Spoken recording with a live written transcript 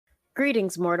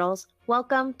Greetings, mortals.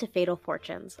 Welcome to Fatal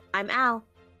Fortunes. I'm Al.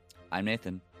 I'm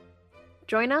Nathan.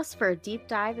 Join us for a deep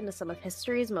dive into some of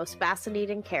history's most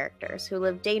fascinating characters who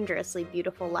live dangerously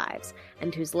beautiful lives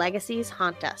and whose legacies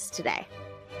haunt us today.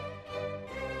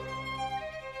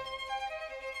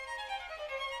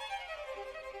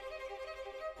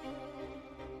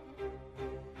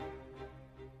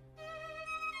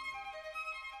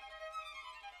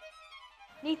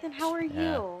 Nathan, how are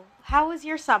you? How was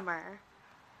your summer?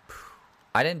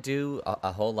 I didn't do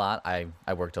a whole lot. I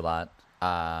worked a lot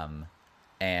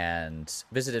and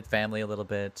visited family a little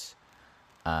bit,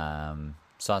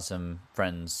 saw some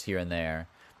friends here and there,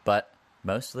 but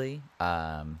mostly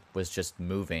was just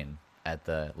moving at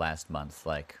the last month.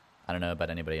 Like, I don't know about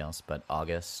anybody else, but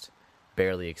August,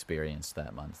 barely experienced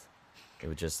that month. It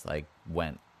would just like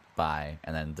went by,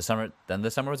 and then the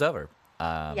summer was over.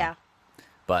 Yeah.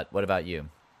 But what about you?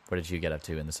 What did you get up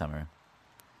to in the summer?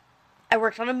 I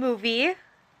worked on a movie.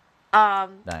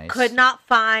 Nice. Could not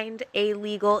find a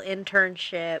legal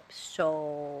internship,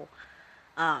 so,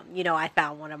 I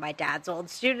found one of my dad's old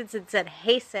students and said,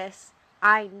 "Hey, sis,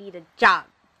 I need a job."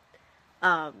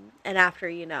 And after,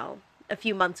 a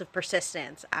few months of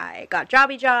persistence, I got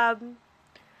jobby job.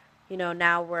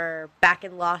 Now we're back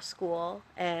in law school,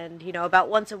 and, about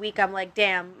once a week, I'm like,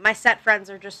 damn, my set friends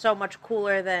are just so much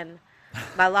cooler than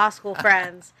my law school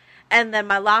friends. And then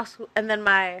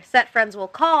my set friends will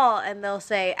call and they'll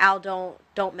say, "Al,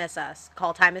 don't miss us.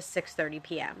 Call time is 6:30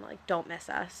 p.m. Like, don't miss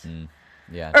us."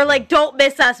 Yeah. Or like, "Don't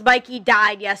miss us. Mikey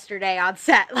died yesterday on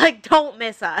set." Like, don't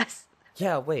miss us.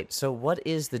 Yeah, wait. So what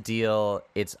is the deal?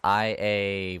 It's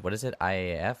what is it?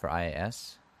 IAF or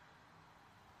IAS?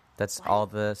 That's What? all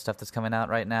the stuff that's coming out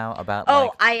right now about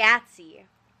IATSE.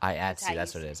 IATSE,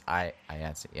 that's what it is.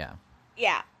 IATSE, yeah.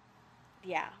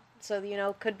 Yeah. So,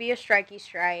 could be a strike.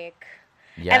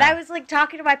 Yeah. And I was, like,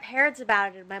 talking to my parents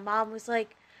about it, and my mom was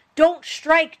like, "Don't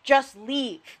strike, just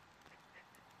leave."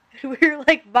 And we were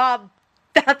like, "Mom,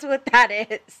 that's what that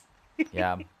is."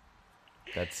 Yeah.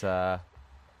 That's it's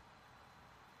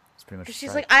pretty much Because she's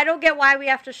strike. like, "I don't get why we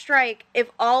have to strike. If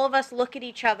all of us look at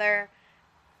each other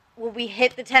when we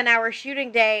hit the 10-hour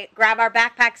shooting day, grab our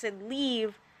backpacks and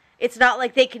leave, it's not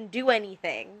like they can do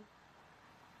anything.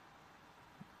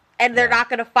 And they're not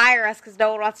going to fire us because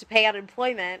no one wants to pay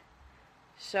unemployment.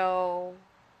 So..."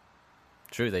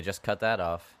 True, they just cut that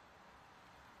off.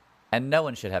 And no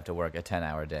one should have to work a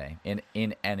 10-hour day in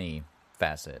any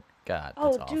facet. God,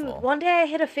 that's awful. Dude, one day I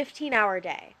hit a 15-hour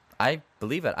day. I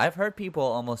believe it. I've heard people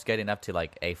almost getting up to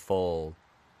like a full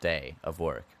day of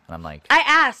work. And I'm like, I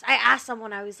asked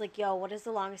someone, I was like, "Yo, what is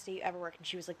the longest day you ever worked?" And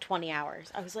she was like, 20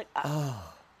 hours. I was like,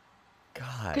 oh,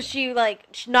 God.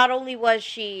 Because not only was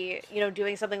she,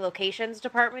 doing something locations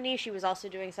department-y, she was also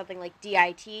doing something like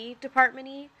DIT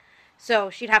department-y. So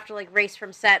she'd have to, like, race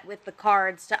from set with the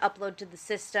cards to upload to the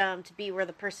system to be where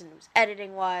the person who's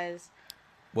editing was.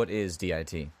 What is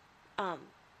DIT?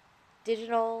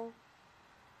 Digital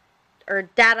or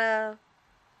data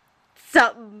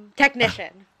something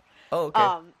technician. Oh,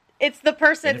 okay. It's the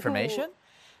person Information?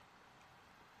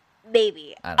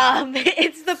 Maybe. I don't know.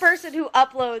 It's the person who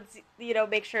uploads,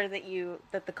 make sure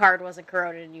that the card wasn't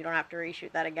corroded and you don't have to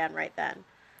reshoot that again right then.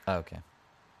 Oh, okay.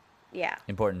 Yeah.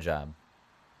 Important job.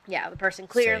 Yeah, the person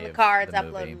clearing the Save cards, the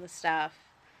uploading movie. the stuff.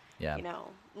 Yeah.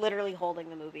 Literally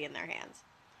holding the movie in their hands.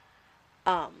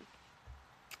 But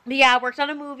yeah, I worked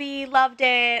on a movie, loved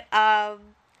it.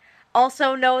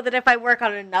 Also know that if I work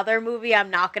on another movie, I'm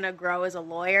not going to grow as a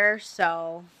lawyer,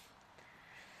 so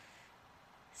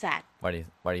sad. Why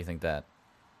do you think that?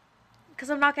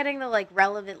 Because I'm not getting the,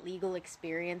 relevant legal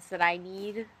experience that I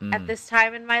need at this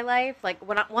time in my life. Like,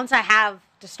 once I have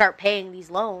to start paying these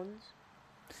loans,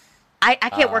 I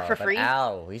can't work for free.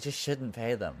 Al, we just shouldn't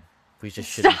pay them. We just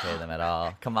shouldn't pay them at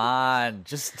all. Come on,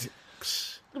 just...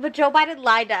 But Joe Biden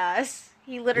lied to us.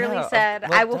 He literally said,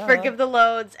 well, "I will forgive the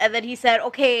loans," and then he said,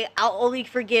 "Okay, I'll only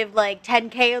forgive,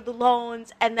 10K of the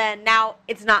loans," and then now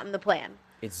it's not in the plan.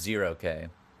 It's 0K.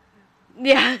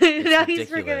 Yeah, now he's ridiculous.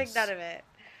 forgiving none of it.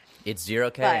 It's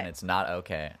 0K and it's not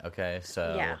okay. Okay,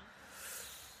 so...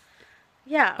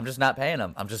 Yeah. I'm just not paying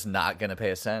them. I'm just not going to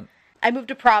pay a cent. I moved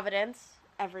to Providence,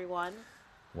 everyone.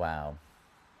 Wow.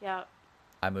 Yeah.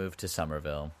 I moved to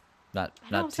Somerville. Not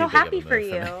I'm too so big of a happy move for for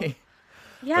you. me.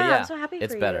 Yeah, I'm so happy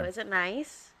it's for better. you. Is it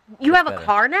nice? You It's have a better.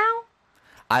 car now?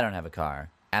 I don't have a car.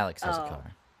 Alex has a Oh.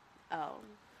 car. Oh,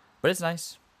 But it's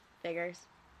nice. figures.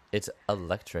 It's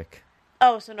electric.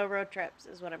 Oh, so no road trips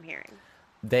is what I'm hearing.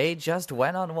 They just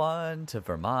went on one to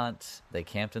Vermont. They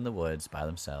camped in the woods by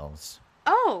themselves.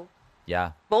 Oh,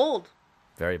 Yeah, bold.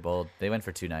 very bold. They went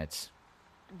for 2 nights.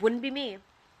 Wouldn't be me.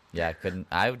 Yeah,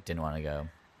 I didn't want to go.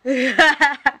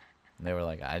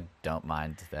 like, I don't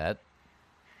mind that.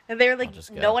 And they were I'll like,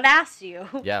 just no go. one asked you.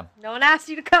 Yeah, No one asked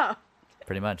you to come.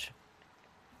 pretty much.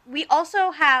 We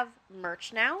also have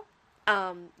merch now.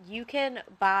 You can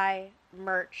buy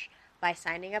merch by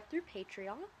signing up through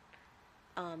Patreon.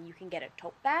 You can get a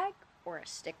tote bag or a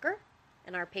sticker.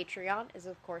 And our Patreon is,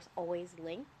 of course, always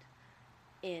linked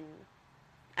in,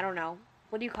 I don't know,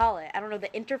 what do you call it? I don't know, the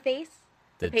interface.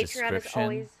 The Patreon is description?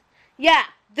 always, yeah,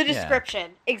 the Yeah.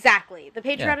 description. Exactly. The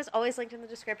Patreon Yeah. is always linked in the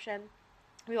description.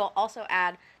 We will also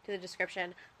add to the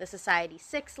description the Society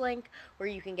 6 link, where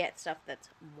you can get stuff that's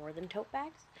more than tote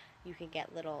bags. You can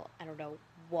get little, I don't know,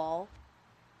 wall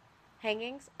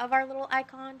hangings of our little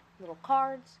icon, little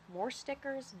cards, more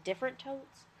stickers, different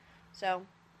totes. So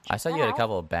I check saw that you had a out.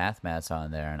 couple of bath mats on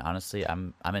there, and honestly,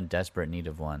 I'm in desperate need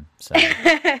of one. So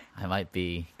I might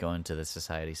be going to the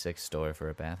Society 6 store for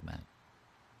a bath mat.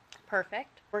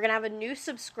 Perfect. We're going to have a new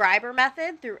subscriber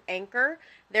method through Anchor.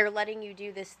 They're letting you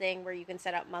do this thing where you can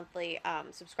set up monthly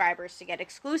subscribers to get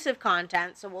exclusive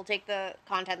content. So we'll take the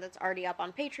content that's already up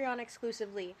on Patreon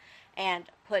exclusively and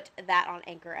put that on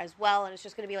Anchor as well. And it's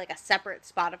just going to be like a separate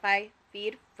Spotify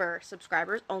feed for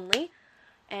subscribers only.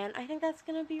 And I think that's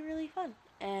going to be really fun.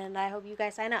 And I hope you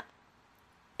guys sign up.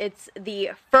 It's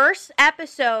the first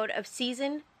episode of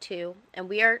season 2, and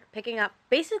we are picking up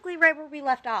basically right where we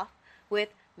left off with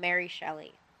Mary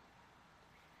Shelley.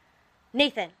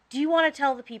 Nathan, do you want to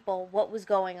tell the people what was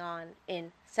going on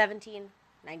in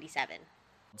 1797?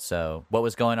 So what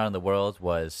was going on in the world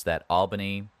was that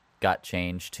Albany got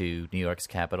changed to New York's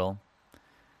capital.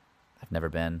 I've never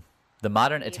been. The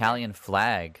modern Italian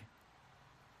flag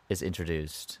is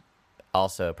introduced.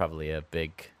 Also probably a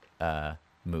big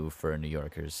move for New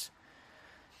Yorkers.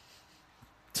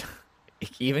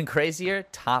 Even crazier,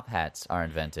 top hats are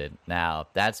invented. Now,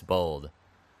 that's bold.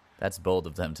 That's bold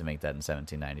of them to make that in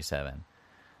 1797.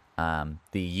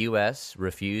 The U.S.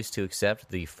 refused to accept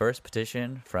the first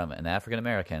petition from an African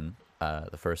American,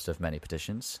 the first of many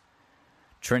petitions.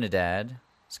 Trinidad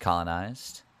was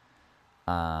colonized.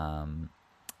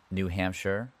 New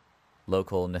Hampshire,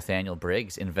 local Nathaniel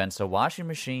Briggs invents a washing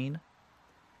machine.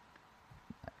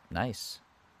 Nice.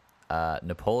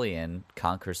 Napoleon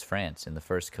conquers France in the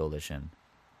First Coalition.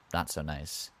 Not so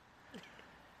nice.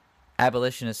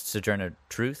 Abolitionist Sojourner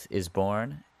Truth is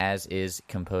born, as is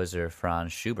composer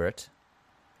Franz Schubert.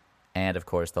 And, of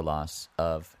course, the loss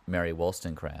of Mary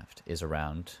Wollstonecraft is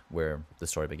around where the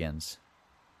story begins.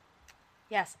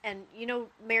 Yes, and you know,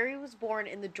 Mary was born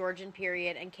in the Georgian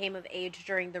period and came of age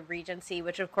during the Regency,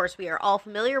 which of course we are all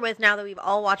familiar with now that we've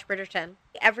all watched Bridgerton.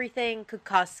 Everything could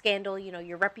cause scandal, you know,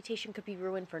 your reputation could be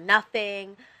ruined for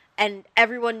nothing, and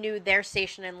everyone knew their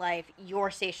station in life, your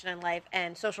station in life,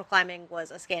 and social climbing was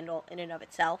a scandal in and of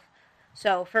itself.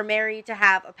 So for Mary to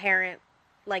have a parent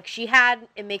like she had,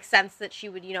 it makes sense that she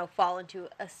would, you know, fall into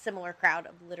a similar crowd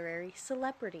of literary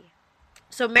celebrity.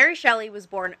 So Mary Shelley was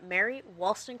born Mary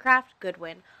Wollstonecraft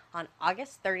Goodwin on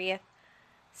August 30th,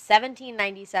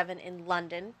 1797 in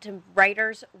London to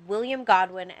writers William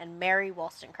Godwin and Mary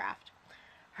Wollstonecraft.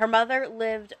 Her mother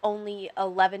lived only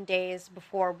 11 days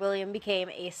before William became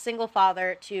a single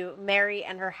father to Mary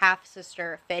and her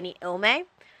half-sister Fanny Ilmay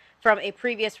from a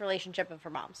previous relationship of her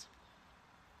mom's.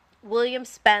 William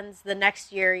spends the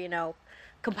next year, you know,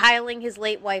 compiling his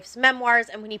late wife's memoirs,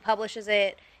 and when he publishes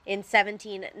it in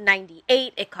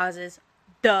 1798, it causes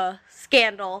the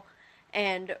scandal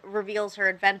and reveals her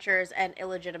adventures and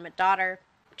illegitimate daughter.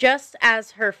 Just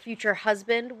as her future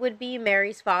husband would be,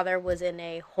 Mary's father was in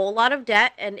a whole lot of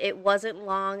debt, and it wasn't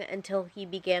long until he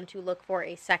began to look for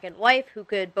a second wife who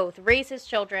could both raise his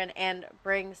children and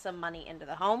bring some money into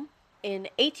the home. In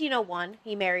 1801,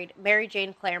 he married Mary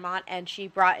Jane Clairmont, and she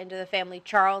brought into the family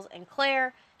Charles and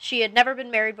Claire. She had never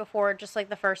been married before, just like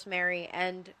the first Mary,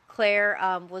 and Claire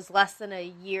was less than a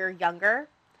year younger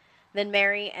than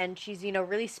Mary, and she's, you know,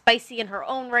 really spicy in her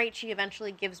own right. She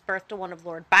eventually gives birth to one of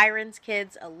Lord Byron's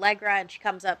kids, Allegra, and she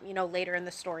comes up, you know, later in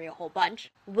the story a whole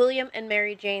bunch. William and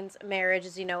Mary Jane's marriage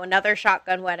is, you know, another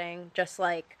shotgun wedding, just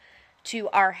like to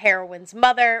our heroine's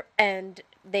mother, and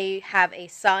they have a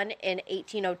son in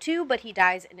 1802, but he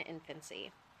dies in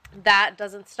infancy. That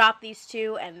doesn't stop these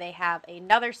two, and they have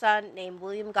another son named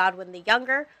William Godwin the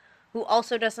Younger, who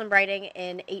also does some writing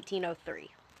in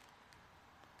 1803.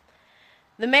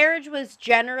 The marriage was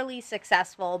generally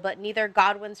successful, but neither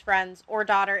Godwin's friends or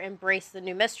daughter embraced the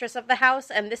new mistress of the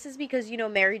house, and this is because, you know,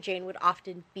 Mary Jane would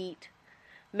often beat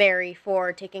Mary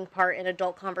for taking part in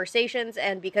adult conversations,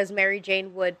 and because Mary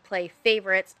Jane would play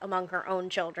favorites among her own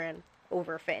children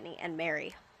over Fanny and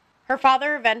Mary. Her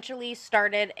father eventually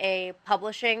started a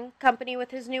publishing company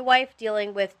with his new wife,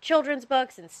 dealing with children's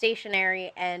books and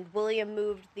stationery, and William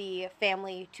moved the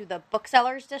family to the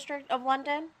booksellers district of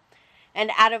London and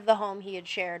out of the home he had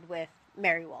shared with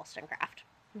Mary Wollstonecraft.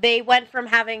 They went from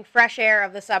having fresh air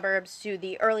of the suburbs to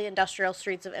the early industrial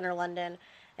streets of inner London,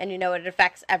 and it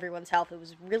affects everyone's health. It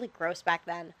was really gross back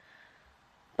then.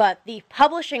 But the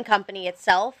publishing company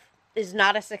itself is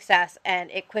not a success, and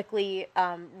it quickly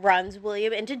runs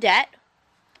William into debt.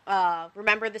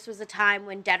 Remember, this was a time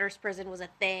when debtor's prison was a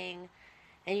thing,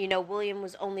 and William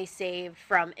was only saved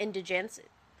from indigence,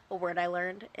 a word I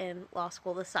learned in law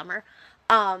school this summer,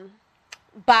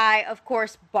 by, of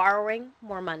course, borrowing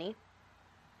more money.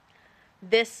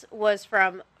 This was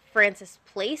from Francis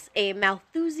Place, a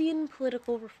Malthusian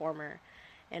political reformer.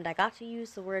 And I got to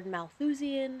use the word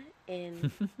Malthusian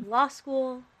in law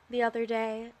school the other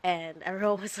day, and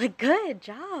everyone was like, good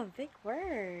job, big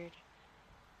word.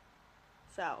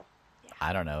 So, yeah.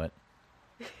 I don't know it.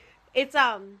 It's,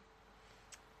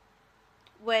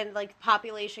 when,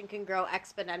 population can grow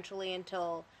exponentially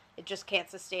until it just can't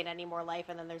sustain any more life,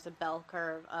 and then there's a bell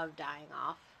curve of dying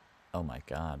off. Oh my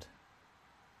god.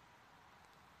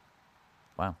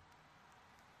 Wow.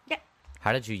 Yeah.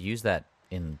 How did you use that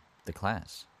in the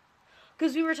class?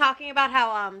 Because we were talking about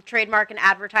how trademark and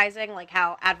advertising,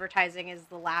 how advertising is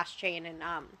the last chain in,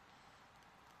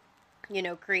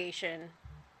 creation,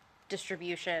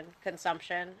 distribution,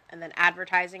 consumption, and then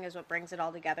advertising is what brings it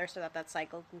all together so that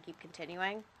cycle can keep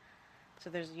continuing.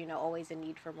 So there's, always a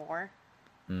need for more.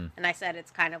 And I said it's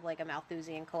kind of like a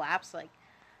Malthusian collapse.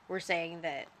 We're saying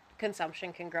that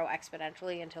consumption can grow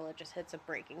exponentially until it just hits a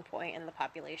breaking point and the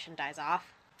population dies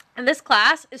off. And this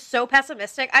class is so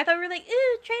pessimistic. I thought we were like,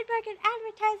 ooh, trademark and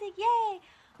advertising, yay!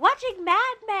 Watching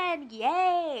Mad Men,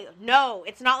 yay! No,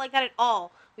 it's not like that at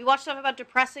all. We watch stuff about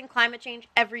depressing climate change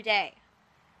every day.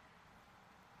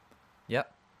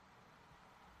 Yep.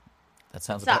 That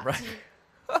sounds about right.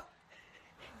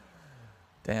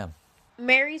 Damn.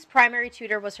 Mary's primary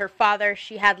tutor was her father.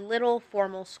 She had little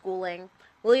formal schooling.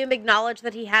 William acknowledged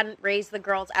that he hadn't raised the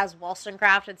girls as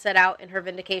Wollstonecraft had set out in her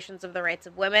Vindications of the Rights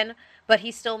of Women, but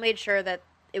he still made sure that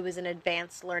it was an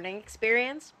advanced learning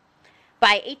experience.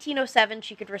 By 1807,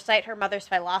 she could recite her mother's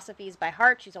philosophies by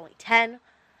heart. She's only 10.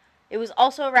 It was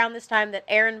also around this time that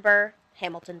Aaron Burr,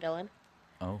 Hamilton villain,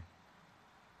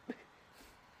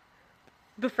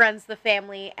 befriends the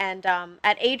family, and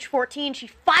at age 14, she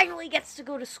finally gets to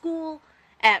go to school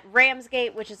at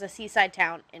Ramsgate, which is a seaside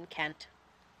town in Kent.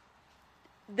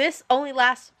 This only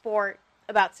lasts for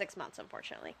about 6 months,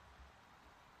 unfortunately.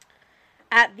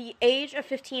 At the age of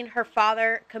 15, her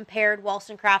father compared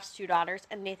Wollstonecraft's two daughters.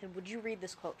 And Nathan, would you read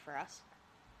this quote for us?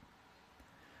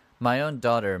 My own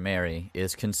daughter, Mary,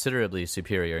 is considerably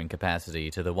superior in capacity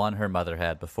to the one her mother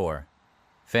had before.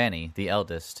 Fanny, the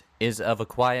eldest, is of a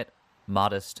quiet,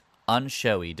 modest,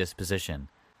 unshowy disposition,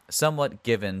 somewhat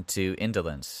given to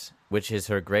indolence, which is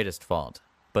her greatest fault,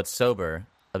 but sober,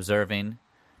 observing,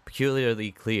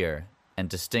 peculiarly clear, and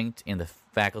distinct in the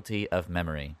faculty of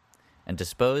memory, and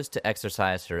disposed to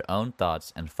exercise her own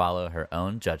thoughts and follow her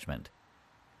own judgment.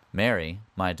 Mary,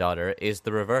 my daughter, is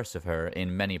the reverse of her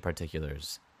in many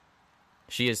particulars.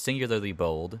 She is singularly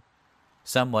bold,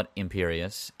 somewhat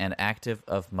imperious, and active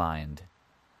of mind.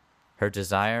 Her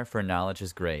desire for knowledge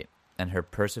is great, and her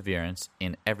perseverance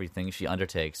in everything she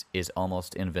undertakes is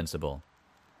almost invincible.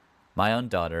 My own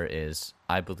daughter is,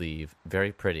 I believe,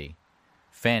 very pretty.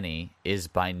 Fanny is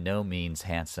by no means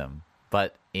handsome,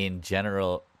 but in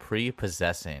general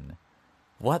prepossessing.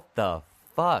 What the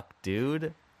fuck,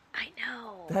 dude? I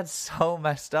know. That's so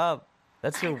messed up.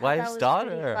 That's your wife's that was daughter.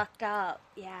 Pretty fucked up,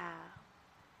 yeah.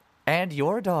 And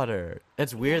your daughter.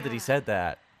 It's weird that he said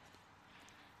that.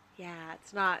 Yeah,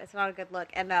 it's not a good look.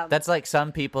 And that's like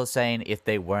some people saying if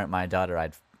they weren't my daughter,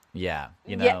 I'd yeah.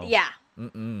 Yeah.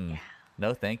 Mm-mm. Yeah.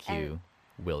 No, thank you,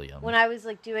 William. When I was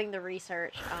doing the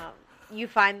research, you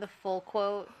find the full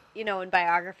quote, in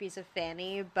biographies of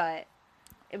Fanny, but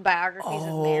in biographies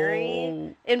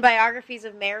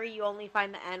of Mary, you only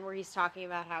find the end where he's talking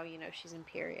about how, she's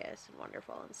imperious and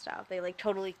wonderful and stuff. They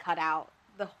totally cut out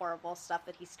the horrible stuff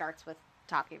that he starts with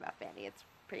talking about Fanny. It's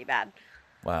pretty bad.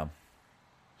 Wow.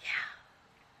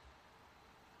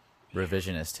 Yeah.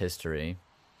 Revisionist history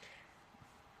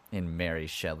in Mary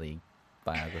Shelley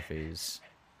biographies.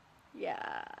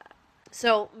 Yeah.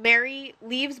 So Mary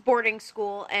leaves boarding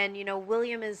school, and,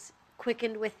 William is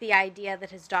quickened with the idea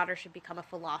that his daughter should become a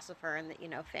philosopher and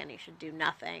that, Fanny should do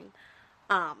nothing.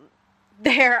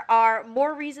 There are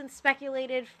more reasons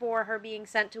speculated for her being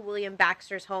sent to William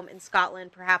Baxter's home in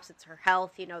Scotland. Perhaps it's her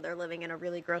health. They're living in a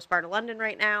really gross part of London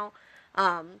right now,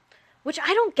 which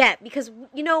I don't get because,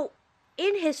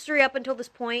 in history up until this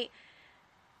point,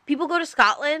 people go to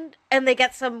Scotland and they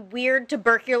get some weird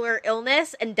tubercular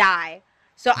illness and die.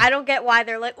 So I don't get why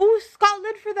they're like, "Oh,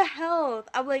 Scotland for the health."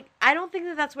 I'm like, I don't think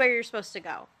that that's where you're supposed to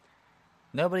go.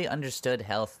 Nobody understood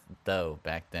health, though,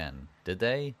 back then. Did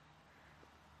they?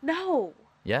 No.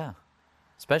 Yeah.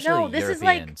 Especially No, this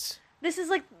Europeans. this is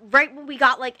like right when we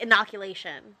got like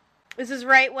inoculation. This is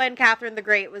right when Catherine the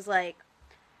Great was like,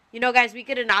 you know, guys, we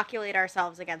could inoculate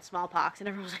ourselves against smallpox. And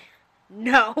everyone was like,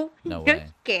 no, No you way.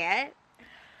 can't.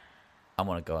 I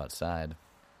want to go outside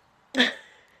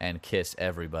and kiss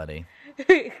everybody.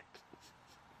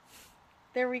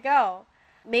 There we go.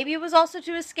 Maybe it was also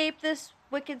to escape this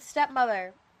wicked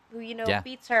stepmother who, you know, Yeah.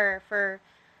 beats her for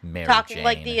Mary talking Jane.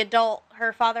 like the adult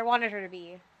her father wanted her to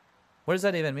be. What does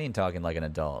that even mean, talking like an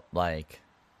adult? Like,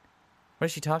 what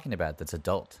is she talking about that's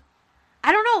adult?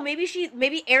 I don't know.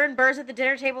 Maybe Aaron Burr's at the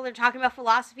dinner table. They're talking about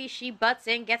philosophy. She butts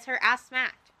in, gets her ass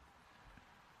smacked.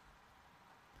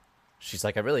 She's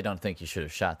like, I really don't think you should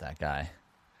have shot that guy.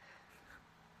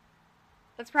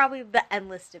 That's probably the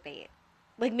endless debate.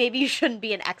 Like, maybe you shouldn't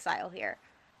be in exile here.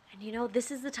 And you know,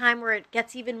 this is the time where it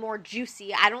gets even more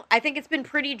juicy. I think it's been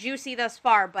pretty juicy thus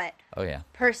far, but Oh, yeah.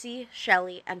 Percy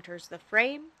Shelley enters the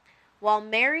frame. While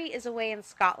Mary is away in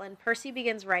Scotland, Percy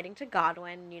begins writing to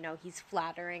Godwin. You know, he's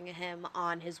flattering him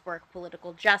on his work,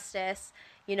 political justice.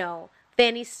 You know,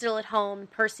 Fanny's still at home.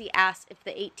 Percy asks if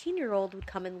the 18-year-old would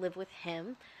come and live with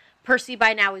him. Percy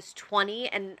by now is 20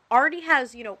 and already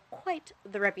has, you know, quite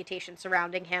the reputation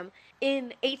surrounding him.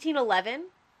 In 1811,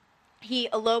 he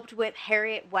eloped with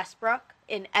Harriet Westbrook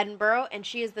in Edinburgh, and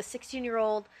she is the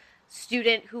 16-year-old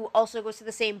student who also goes to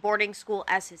the same boarding school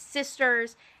as his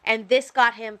sisters, and this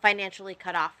got him financially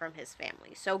cut off from his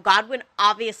family. So Godwin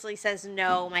obviously says,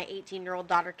 no, my 18-year-old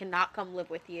daughter cannot come live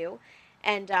with you.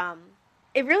 And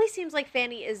it really seems like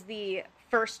Fanny is the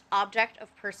first object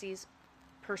of Percy's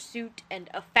pursuit and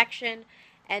affection,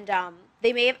 and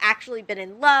they may have actually been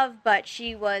in love, but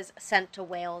she was sent to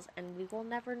Wales, and we will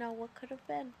never know what could have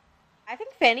been. I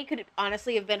think Fanny could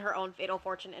honestly have been her own fatal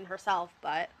fortune in herself,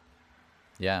 but...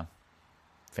 Yeah.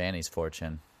 Fanny's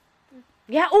Fortune.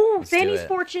 Yeah, oh, Let's do Fanny's it.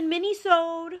 Fortune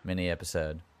mini-sode. Mini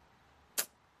episode.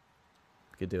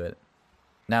 Could do it.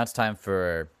 Now it's time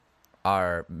for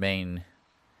our main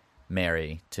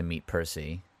Mary to meet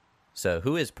Percy. So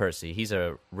who is Percy? He's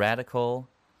a radical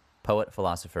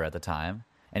poet-philosopher at the time,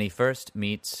 and he first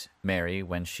meets Mary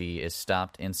when she is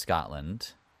stopped in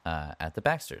Scotland at the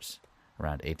Baxters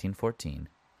around 1814.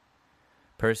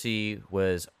 Percy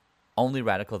was only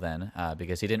radical then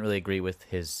because he didn't really agree with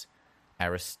his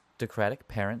aristocratic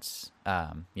parents,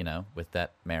 you know, with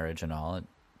that marriage and all.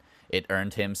 It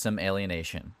earned him some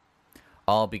alienation,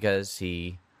 all because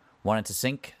he wanted to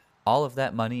sink all of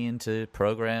that money into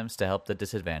programs to help the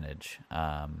disadvantaged.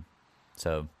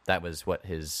 So that was what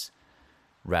his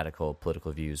radical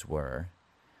political views were.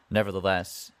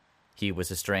 Nevertheless, he was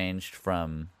estranged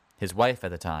from his wife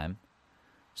at the time,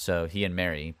 so he and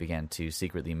Mary began to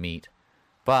secretly meet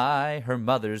by her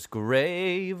mother's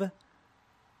grave,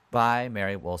 by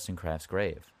Mary Wollstonecraft's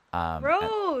grave.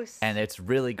 Gross. And it's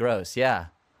really gross, yeah.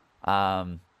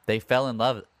 They fell in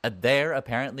love. There,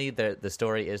 apparently, the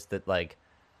story is that, like,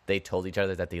 they told each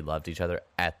other that they loved each other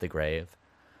at the grave.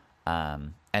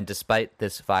 And despite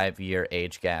this 5-year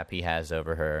age gap he has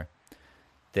over her,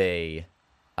 they,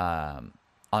 on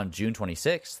June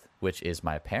 26th, which is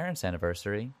my parents'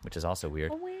 anniversary, which is also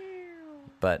weird. Oh, wow.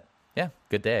 But, yeah,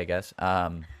 good day, I guess.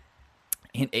 In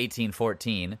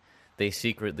 1814, they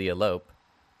secretly elope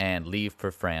and leave for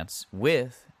France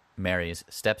with Mary's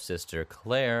stepsister,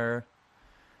 Claire,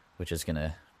 which is going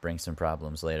to bring some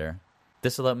problems later.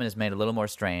 This elopement is made a little more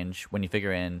strange when you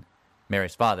figure in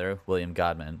Mary's father, William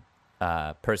Godwin.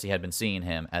 Percy had been seeing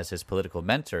him as his political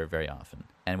mentor very often.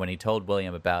 And when he told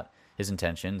William about his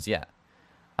intentions,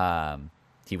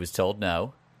 he was told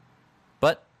no.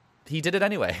 But he did it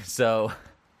anyway. So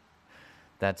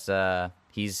that's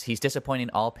he's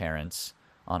disappointing all parents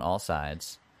on all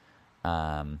sides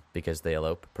because they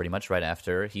elope pretty much right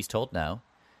after he's told no.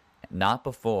 Not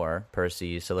before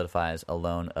Percy solidifies a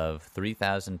loan of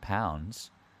 £3,000,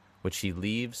 which he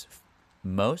leaves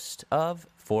most of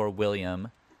for William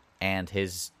and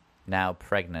his now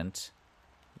pregnant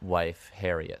wife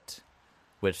Harriet,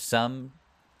 which some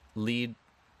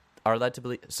are led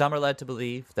to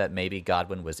believe that maybe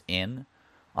Godwin was in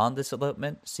on this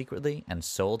elopement secretly and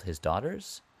sold his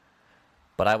daughters.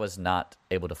 But I was not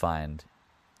able to find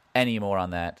any more on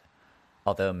that,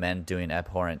 although men doing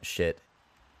abhorrent shit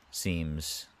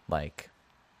seems like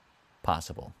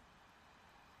possible.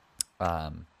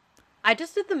 I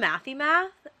just did the math, Yeah.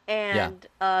 and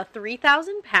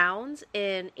 3,000 pounds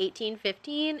in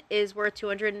 1815 is worth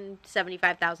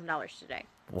 $275,000 today.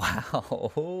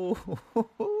 Wow.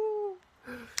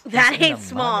 He's That in the ain't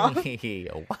small. money.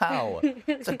 Wow.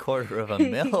 It's a quarter of a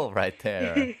mil right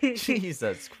there.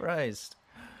 Jesus Christ.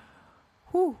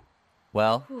 Whew.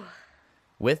 Well,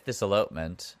 with this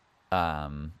elopement,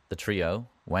 the trio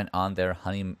went on their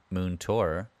honeymoon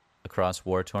tour across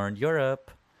war-torn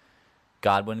Europe.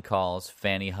 Godwin calls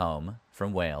Fanny home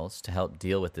from Wales to help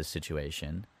deal with this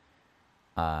situation.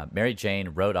 Mary Jane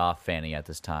wrote off Fanny at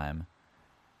this time.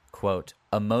 Quote,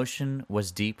 emotion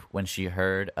was deep when she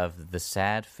heard of the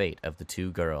sad fate of the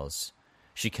two girls.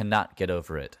 She cannot get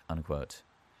over it, unquote.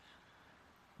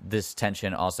 This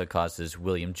tension also causes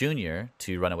William Jr.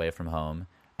 to run away from home,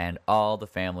 and all the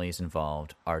families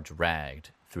involved are dragged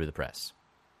through the press.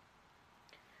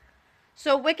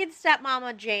 So wicked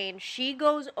stepmama Jane, she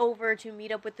goes over to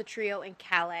meet up with the trio in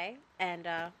Calais, and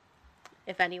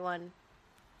if anyone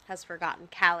has forgotten,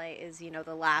 Calais is,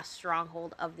 the last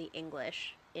stronghold of the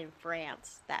English in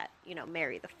France that,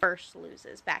 Mary the First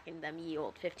loses back in them ye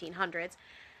old 1500s.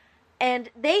 And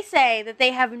they say that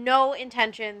they have no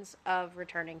intentions of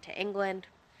returning to England.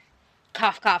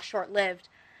 Cough, cough, short-lived.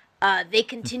 They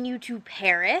continue to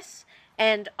Paris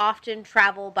and often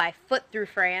travel by foot through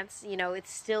France.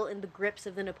 It's still in the grips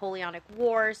of the Napoleonic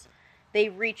Wars. They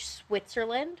reach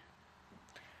Switzerland.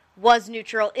 Was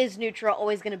neutral, is neutral,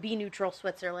 always going to be neutral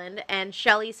Switzerland. And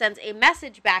Shelley sends a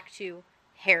message back to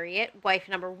Harriet, wife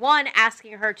number 1,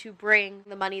 asking her to bring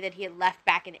the money that he had left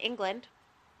back in England.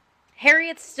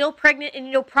 Harriet's still pregnant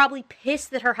and, probably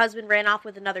pissed that her husband ran off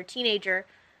with another teenager.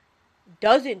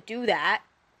 Doesn't do that,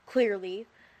 clearly.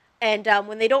 And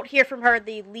when they don't hear from her,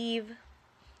 they leave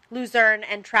Luzerne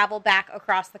and travel back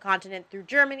across the continent through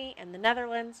Germany and the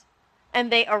Netherlands.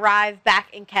 And they arrive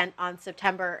back in Kent on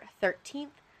September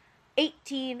 13th,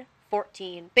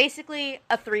 1814. Basically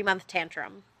a 3-month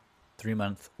tantrum.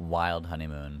 3-month wild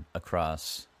honeymoon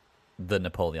across the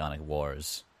Napoleonic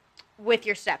Wars. With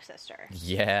your stepsister.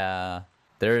 Yeah.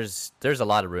 There's a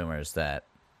lot of rumors that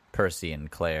Percy and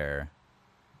Claire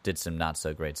did some not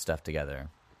so great stuff together.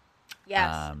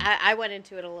 Yes, I went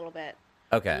into it a little bit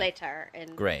later.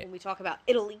 And great. When we talk about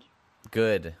Italy.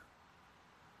 Good.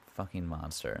 Fucking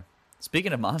monster.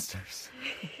 Speaking of monsters.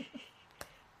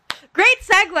 Great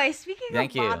segue. Speaking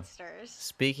Thank of you. monsters.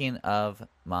 Speaking of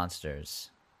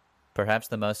monsters, perhaps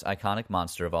the most iconic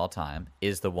monster of all time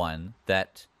is the one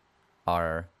that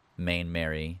our main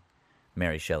Mary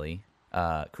Shelley,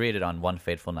 created on one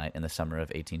fateful night in the summer of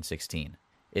 1816.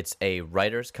 It's a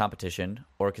writers' competition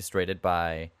orchestrated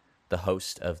by the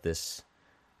host of this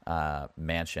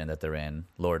mansion that they're in,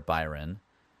 Lord Byron,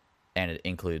 and it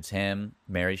includes him,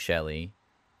 Mary Shelley,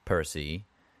 Percy,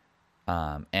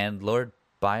 and Lord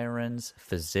Byron's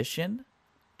physician,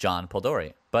 John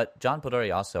Polidori. But John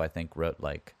Polidori also, I think, wrote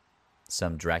like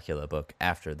some Dracula book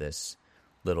after this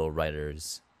little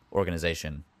writers'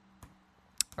 organization.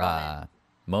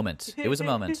 Moment. It was a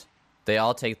moment. They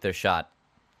all take their shot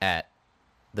at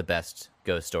the best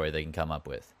ghost story they can come up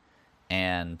with.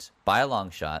 And by a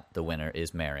long shot, the winner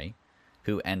is Mary,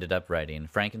 who ended up writing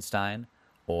Frankenstein,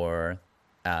 or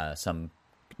some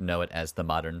know it as the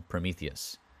modern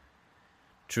Prometheus.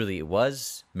 Truly, it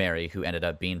was Mary who ended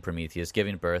up being Prometheus,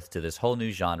 giving birth to this whole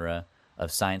new genre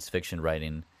of science fiction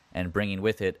writing and bringing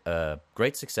with it a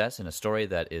great success in a story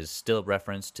that is still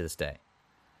referenced to this day.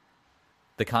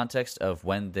 The context of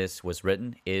when this was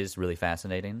written is really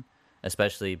fascinating,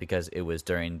 especially because it was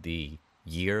during the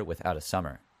year without a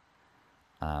summer.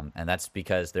 And that's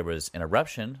because there was an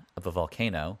eruption of a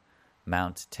volcano,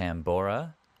 Mount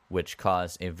Tambora, which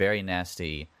caused a very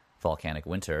nasty volcanic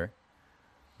winter,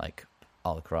 like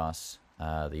all across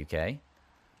the UK.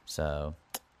 So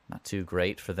not too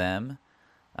great for them.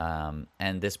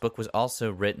 And this book was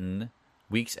also written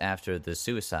weeks after the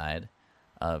suicide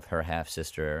of her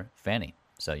half-sister, Fanny.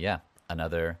 So yeah,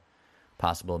 another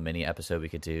possible mini episode we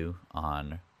could do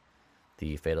on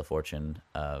the fatal fortune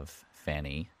of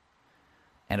Fanny.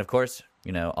 And of course,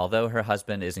 although her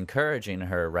husband is encouraging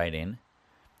her writing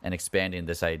and expanding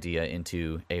this idea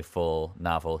into a full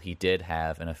novel, he did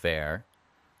have an affair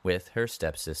with her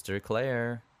stepsister,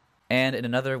 Claire. And in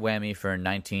another whammy for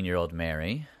 19-year-old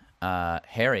Mary,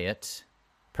 Harriet,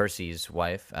 Percy's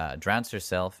wife, drowns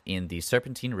herself in the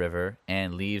Serpentine River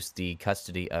and leaves the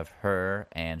custody of her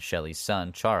and Shelley's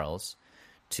son, Charles,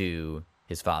 to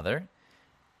his father,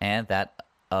 and that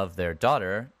of their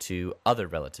daughter to other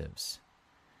relatives.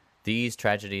 These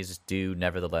tragedies do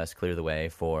nevertheless clear the way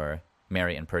for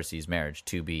Mary and Percy's marriage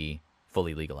to be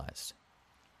fully legalized.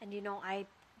 And I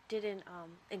didn't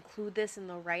include this in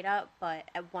the write-up, but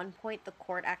at one point the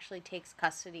court actually takes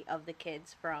custody of the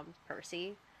kids from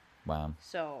Percy. Wow.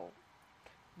 So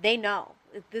they know.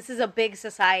 This is a big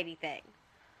society thing.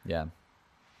 Yeah.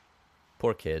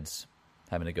 Poor kids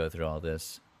having to go through all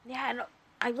this. Yeah, and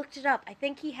I looked it up. I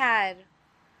think he had,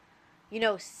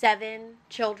 7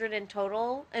 children in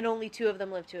total, and only 2 of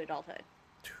them lived to adulthood.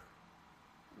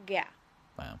 Yeah.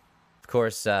 Wow. Of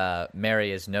course,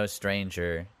 Mary is no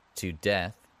stranger to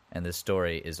death, and this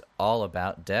story is all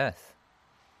about death.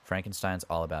 Frankenstein's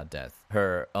all about death.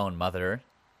 Her own mother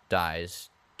dies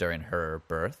during her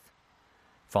birth,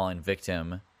 falling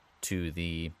victim to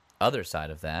the other side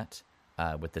of that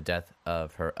with the death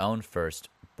of her own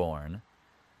firstborn,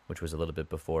 which was a little bit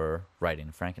before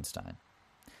writing Frankenstein.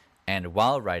 And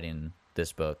while writing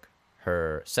this book,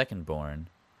 her second-born,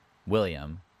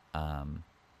 William,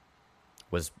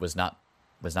 was not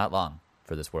long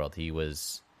for this world. He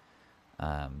was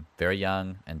very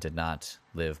young and did not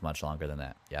live much longer than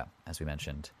that. Yeah, as we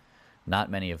mentioned, not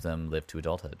many of them lived to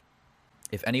adulthood.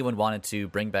 If anyone wanted to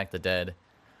bring back the dead,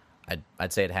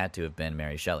 I'd say it had to have been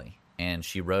Mary Shelley. And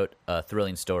she wrote a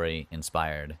thrilling story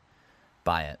inspired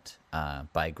by it,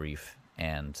 by grief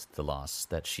and the loss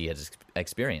that she had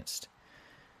experienced.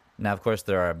 Now, of course,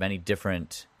 there are many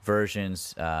different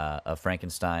versions of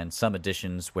Frankenstein, some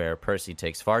editions where Percy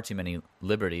takes far too many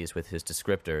liberties with his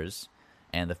descriptors,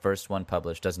 and the first one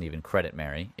published doesn't even credit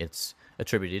Mary. It's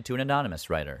attributed to an anonymous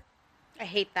writer. I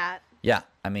hate that. Yeah,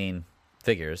 I mean,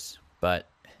 figures. But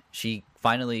she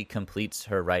finally completes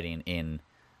her writing in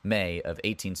May of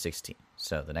 1816,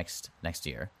 so the next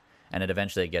year, and it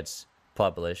eventually gets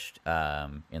published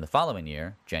in the following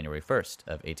year, January 1st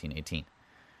of 1818.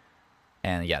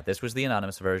 And yeah, this was the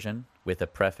anonymous version with a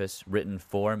preface written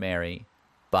for Mary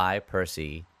by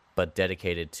Percy, but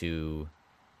dedicated to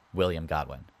William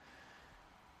Godwin.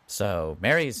 So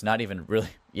Mary's not even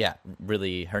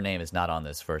really, her name is not on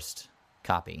this first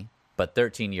copy. But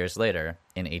 13 years later,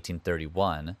 in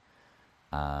 1831,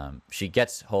 she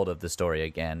gets hold of the story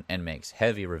again and makes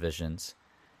heavy revisions,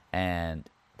 and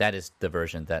that is the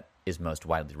version that is most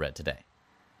widely read today.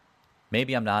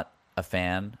 Maybe I'm not a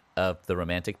fan of the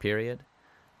Romantic period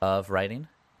of writing,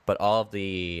 but all of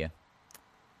the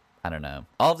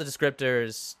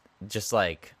descriptors, just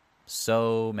like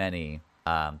so many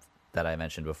that I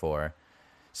mentioned before,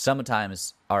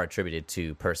 sometimes are attributed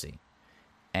to Percy.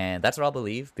 And that's what I'll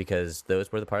believe, because those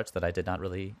were the parts that I did not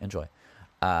really enjoy.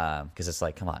 Because it's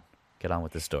like, come on, get on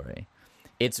with the story.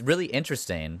 It's really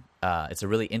interesting. It's a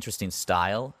really interesting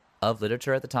style of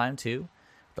literature at the time, too.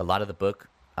 A lot of the book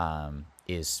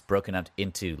is broken up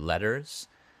into letters,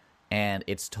 and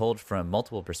it's told from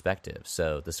multiple perspectives.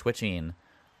 So the switching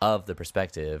of the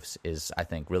perspectives is, I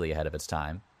think, really ahead of its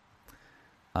time.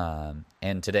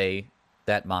 And today,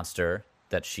 that monster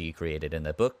that she created in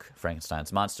the book,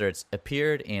 Frankenstein's Monster, it's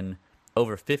appeared in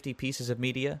over 50 pieces of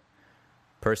media.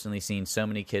 Personally seen so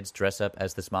many kids dress up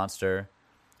as this monster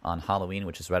on Halloween,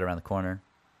 which is right around the corner.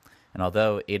 And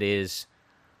although it is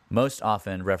most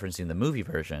often referencing the movie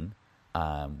version,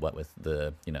 what with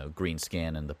the green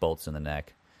skin and the bolts in the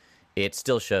neck, it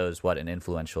still shows what an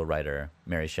influential writer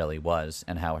Mary Shelley was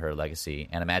and how her legacy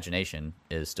and imagination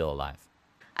is still alive.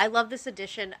 I love this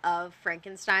edition of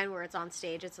Frankenstein where it's on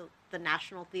stage. It's the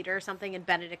National Theater or something, and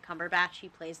Benedict Cumberbatch, he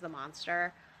plays the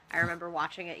monster. I remember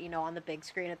watching it, on the big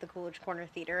screen at the Coolidge Corner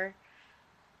Theater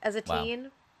as a teen. Wow.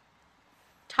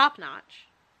 Top notch.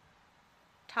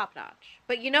 Top notch.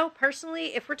 But,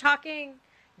 personally, if we're talking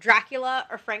Dracula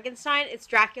or Frankenstein, it's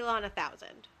Dracula on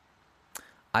 1,000.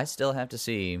 I still have to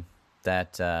see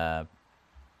that,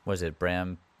 was it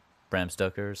Bram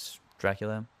Stoker's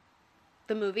Dracula?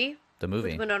 The movie? The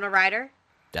movie. With Winona Ryder?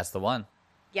 That's the one.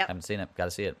 Yep. Haven't seen it. Got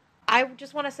to see it. I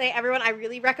just want to say, everyone, I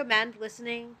really recommend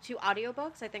listening to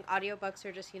audiobooks. I think audiobooks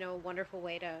are just, a wonderful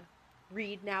way to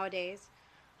read nowadays.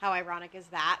 How ironic is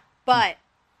that? But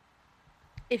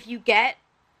if you get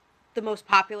the most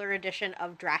popular edition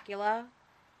of Dracula,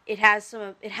 it has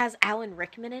Alan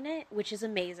Rickman in it, which is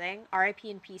amazing.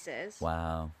 R.I.P. in pieces.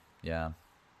 Wow. Yeah.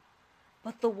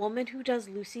 But the woman who does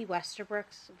Lucy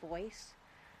Westerbrook's voice,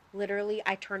 literally,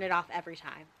 I turn it off every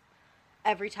time.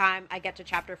 Every time I get to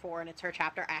chapter 4 and it's her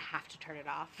chapter, I have to turn it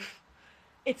off.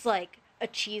 It's like a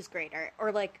cheese grater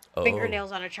or like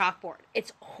fingernails on a chalkboard.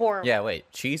 It's horrible. Yeah,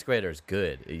 wait. Cheese grater is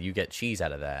good. You get cheese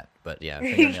out of that. But yeah,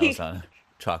 fingernails on a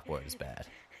chalkboard is bad.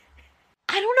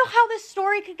 I don't know how this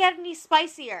story could get any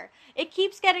spicier. It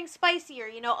keeps getting spicier.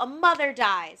 A mother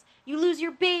dies. You lose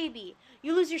your baby.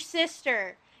 You lose your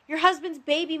sister. Your husband's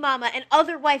baby mama and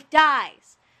other wife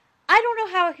dies. I don't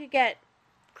know how it could get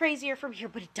crazier from here,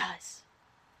 but it does.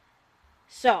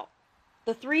 So,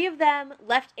 The three of them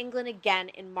left England again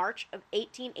in March of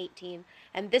 1818,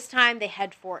 and this time they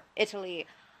head for Italy.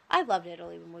 I loved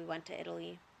Italy when we went to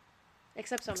Italy,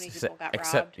 except so many people got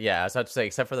robbed. Yeah, I was about to say,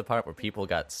 except for the part where people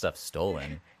got stuff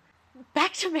stolen.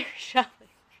 Back to Mary Shelley.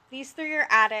 These three are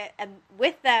at it, and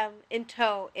with them in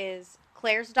tow is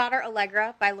Claire's daughter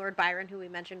Allegra by Lord Byron, who we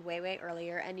mentioned way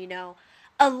earlier. And, you know,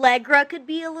 Allegra could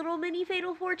be a little mini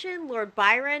Fatal Fortune. Lord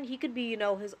Byron, he could be, you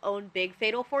know, his own big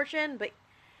Fatal Fortune. But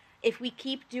if we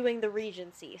keep doing the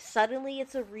Regency, suddenly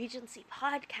it's a Regency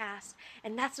podcast,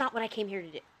 and that's not what I came here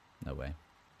to do. No way.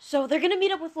 So they're going to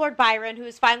meet up with Lord Byron, who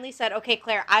has finally said, okay,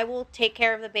 Claire, I will take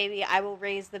care of the baby. I will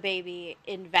raise the baby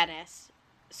in Venice,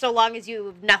 so long as you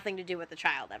have nothing to do with the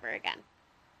child ever again.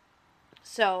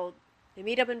 So they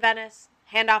meet up in Venice,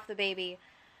 hand off the baby.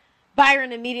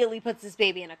 Byron immediately puts this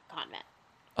baby in a convent.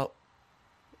 Oh.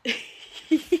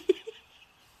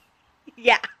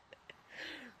 Yeah.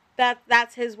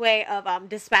 That's his way of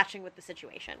dispatching with the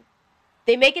situation.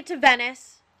 They make it to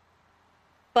Venice,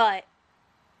 but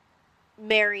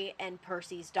Mary and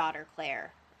Percy's daughter,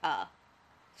 Claire,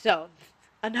 so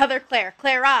another Claire,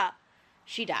 Clara,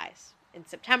 she dies in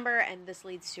September, and this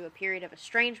leads to a period of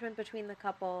estrangement between the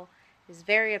couple. It's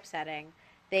very upsetting.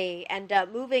 They end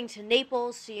up moving to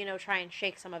Naples to, you know, try and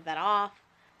shake some of that off.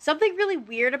 Something really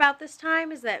weird about this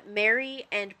time is that Mary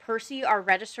and Percy are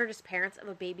registered as parents of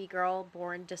a baby girl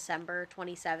born December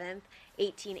 27th,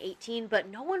 1818, but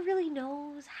no one really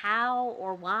knows how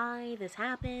or why this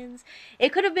happens.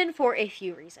 It could have been for a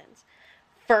few reasons.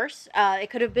 First, it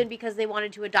could have been because they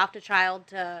wanted to adopt a child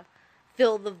to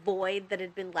fill the void that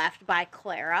had been left by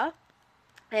Clara.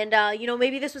 And, you know,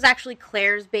 maybe this was actually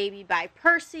Claire's baby by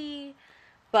Percy,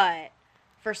 but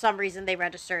for some reason they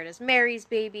registered as Mary's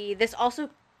baby. This also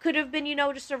could have been, you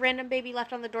know, just a random baby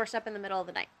left on the doorstep in the middle of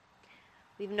the night.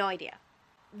 We have no idea.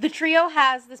 The trio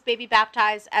has this baby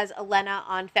baptized as Elena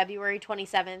on February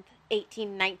 27th,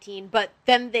 1819, but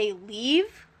then they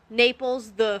leave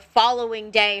Naples the following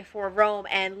day for Rome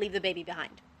and leave the baby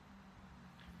behind.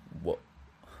 What?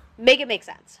 Make it make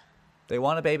sense. They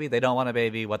want a baby, they don't want a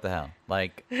baby, what the hell?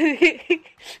 Like...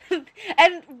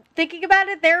 And thinking about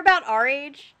it, they're about our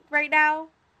age right now.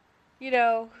 You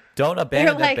know. Don't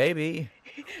abandon like, that baby.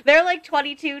 They're like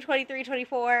 22, 23,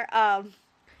 24.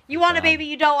 You want a baby,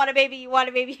 you don't want a baby, you want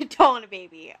a baby, you don't want a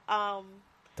baby.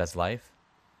 That's life?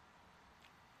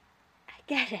 I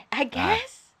get it, I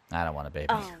guess. I don't want a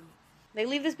baby. They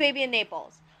leave this baby in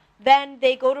Naples. Then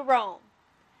they go to Rome.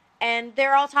 And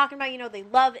they're all talking about, you know, they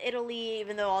love Italy,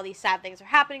 even though all these sad things are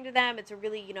happening to them. It's a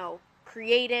really, you know,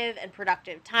 creative and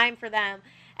productive time for them.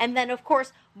 And then, of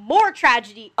course, more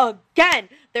tragedy again.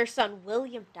 Their son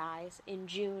William dies in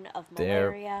June of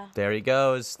malaria. There he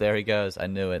goes. There he goes. I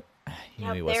knew it. He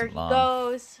knew he wasn't long. There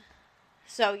he goes.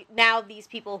 So now these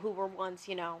people who were once,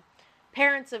 you know,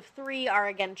 parents of 3 are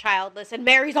again childless, and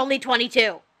Mary's only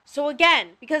 22. So again,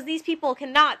 because these people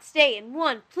cannot stay in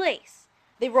one place,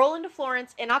 they roll into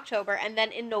Florence in October, and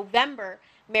then in November,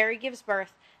 Mary gives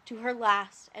birth to her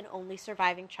last and only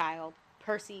surviving child,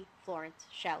 Percy Florence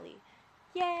Shelley.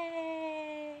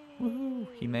 Yay! Woo,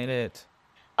 he made it.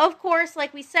 Of course,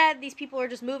 like we said, these people are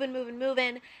just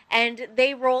moving, and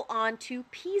they roll on to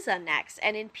Pisa next.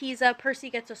 And in Pisa, Percy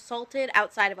gets assaulted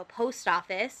outside of a post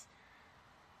office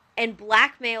and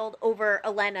blackmailed over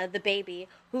Elena, the baby,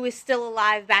 who is still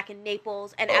alive back in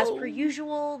Naples. And as per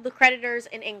usual, the creditors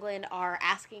in England are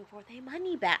asking for their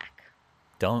money back.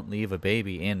 Don't leave a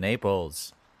baby in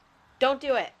Naples. Don't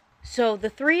do it. So the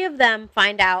 3 of them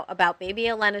find out about baby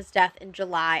Elena's death in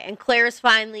July, and Claire's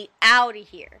finally out of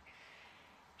here.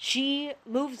 She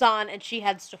moves on and she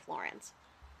heads to Florence.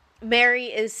 Mary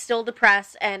is still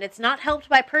depressed, and it's not helped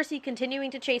by Percy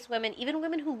continuing to chase women, even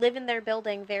women who live in their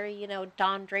building, very, you know,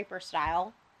 Don Draper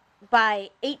style. By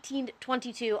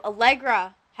 1822,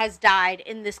 Allegra has died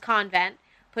in this convent,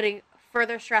 putting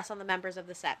further stress on the members of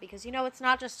the set, because, you know, it's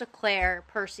not just a Claire,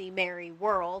 Percy, Mary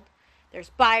world. There's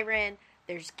Byron,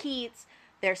 there's Keats,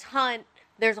 there's Hunt,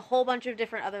 there's a whole bunch of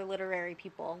different other literary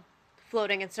people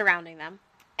floating and surrounding them.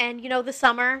 And, you know, the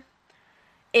summer,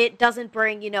 it doesn't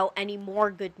bring, you know, any more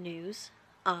good news,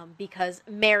 because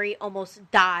Mary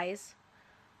almost dies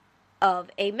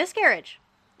of a miscarriage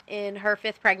in her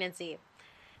 5th pregnancy.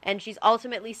 And she's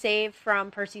ultimately saved from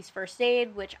Percy's first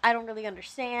aid, which I don't really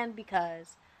understand,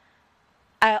 because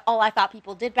all I thought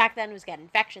people did back then was get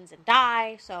infections and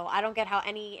die, so I don't get how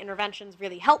any intervention's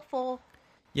really helpful.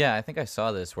 Yeah, I think I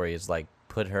saw this where he's, like,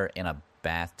 put her in a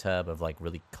bathtub of, like,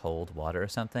 really cold water or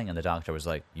something, and the doctor was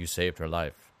like, you saved her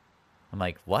life. I'm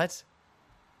like, what?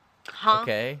 Huh?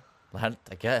 Okay, I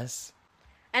guess.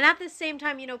 And at the same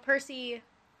time, you know, Percy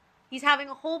He's having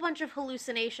a whole bunch of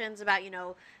hallucinations about,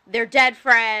 their dead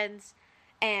friends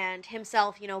and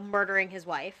himself, murdering his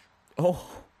wife.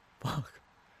 Oh, fuck.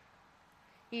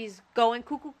 He's going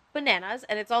cuckoo bananas,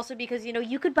 and it's also because,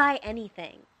 you could buy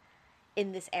anything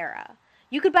in this era.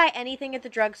 You could buy anything at the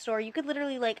drugstore. You could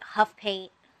literally, huff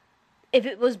paint. If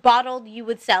it was bottled, you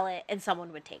would sell it, and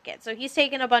someone would take it. So he's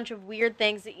taken a bunch of weird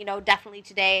things that, definitely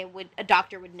today a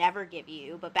doctor would never give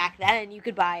you, but back then you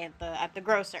could buy at the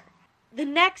grocer. The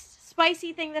next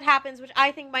spicy thing that happens, which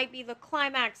I think might be the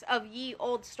climax of Ye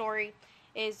Old Story,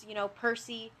 is,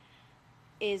 Percy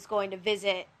is going to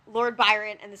visit Lord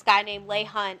Byron and this guy named Leigh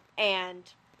Hunt, and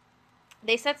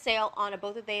they set sail on a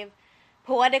boat that they've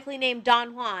poetically named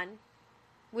Don Juan,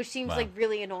 which seems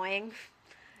really annoying.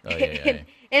 Oh, yeah.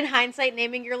 In hindsight,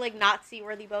 naming your not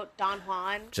seaworthy boat Don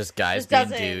Juan, just guys being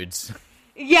dudes.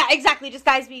 Yeah, exactly. Just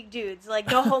guys being dudes.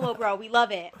 No homo, bro. We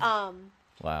love it.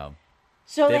 Wow.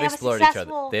 So they've they have explored a successful...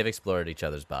 each other. They've explored each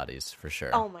other's bodies for sure.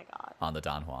 Oh my god. On the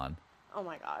Don Juan. Oh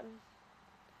my god.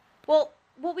 Well,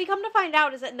 what we come to find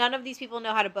out is that none of these people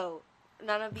know how to boat.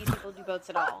 None of these people do boats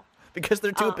at all. Because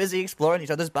they're too busy exploring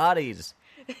each other's bodies.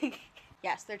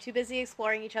 Yes, they're too busy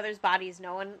exploring each other's bodies.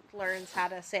 No one learns how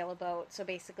to sail a boat. So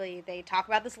basically, they talk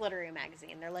about this literary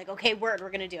magazine. They're like, okay, we're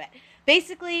going to do it.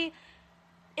 Basically,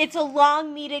 it's a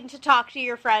long meeting to talk to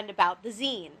your friend about the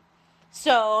zine.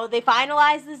 So they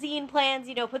finalize the zine plans,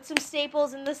 put some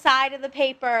staples in the side of the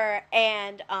paper,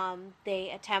 and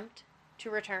they attempt to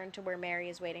return to where Mary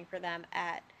is waiting for them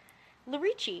at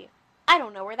Lerici. I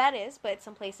don't know where that is, but it's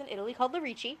someplace in Italy called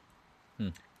Lerici.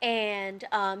 And,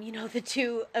 the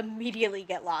two immediately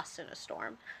get lost in a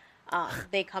storm.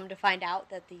 They come to find out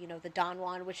that the Don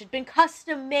Juan, which had been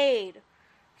custom made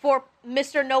for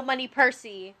Mr. No Money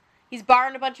Percy, he's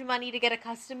borrowing a bunch of money to get a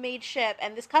custom made ship,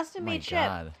 and this custom made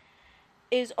ship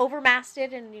is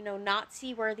overmasted and, not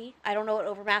seaworthy. I don't know what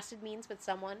overmasted means, but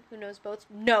someone who knows boats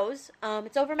knows.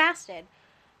 It's overmasted.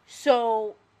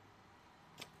 So,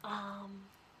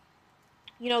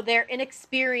 their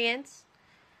inexperience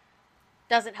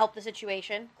doesn't help the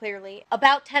situation, clearly.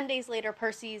 About 10 days later,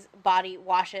 Percy's body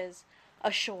washes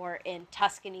ashore in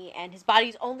Tuscany, and his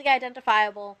body's only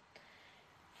identifiable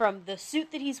from the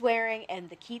suit that he's wearing and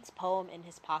the Keats poem in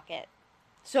his pocket.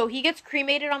 So he gets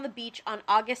cremated on the beach on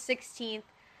August 16th,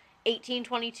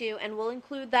 1822, and we'll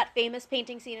include that famous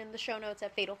painting scene in the show notes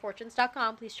at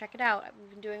fatalfortunes.com. Please check it out. I've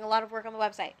been doing a lot of work on the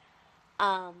website.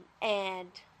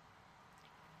 And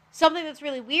something that's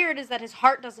really weird is that his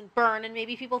heart doesn't burn, and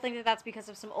maybe people think that that's because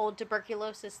of some old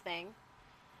tuberculosis thing.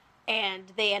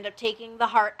 And they end up taking the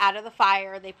heart out of the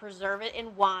fire, they preserve it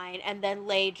in wine, and then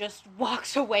Leigh just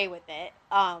walks away with it.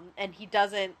 And he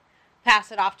doesn't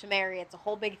pass it off to Mary. It's a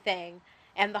whole big thing.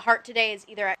 And the heart today is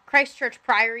either at Christ Church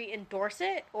Priory in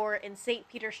Dorset or in St.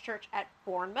 Peter's Church at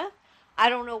Bournemouth. I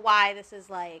don't know why this is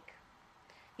the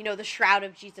Shroud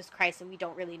of Jesus Christ, and we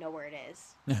don't really know where it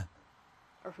is. Yeah.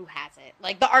 Or who has it.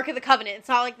 The Ark of the Covenant. It's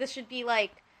not like this should be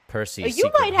Percy's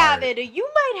you might have heart. it, or you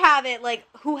might have it.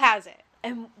 Who has it?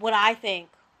 And what I think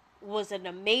was an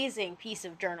amazing piece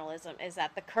of journalism is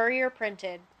that the Courier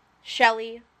printed,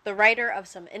 Shelley, the writer of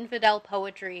some infidel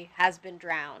poetry, has been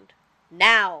drowned.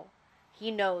 Now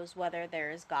he knows whether there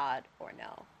is God or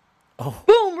no. Oh.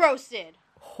 Boom, roasted.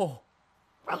 Oh.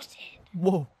 Roasted.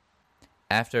 Whoa.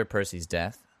 After Percy's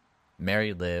death,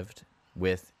 Mary lived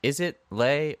with, is it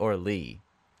Leigh or Lee?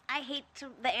 I hate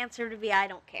the answer to be I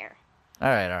don't care. All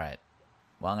right.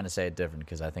 Well, I'm going to say it different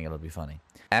because I think it'll be funny.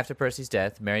 After Percy's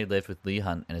death, Mary lived with Leigh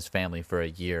Hunt and his family for a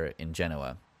year in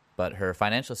Genoa, but her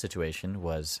financial situation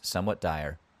was somewhat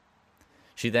dire.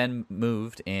 She then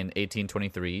moved in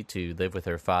 1823 to live with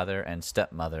her father and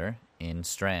stepmother in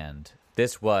Strand.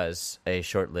 This was a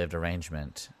short-lived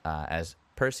arrangement, as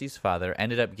Percy's father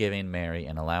ended up giving Mary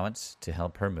an allowance to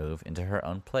help her move into her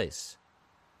own place.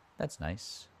 That's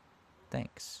nice.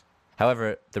 Thanks.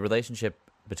 However, the relationship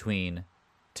between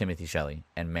Timothy Shelley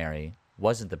and Mary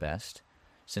wasn't the best,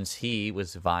 since he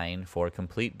was vying for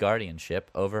complete guardianship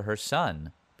over her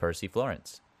son, Percy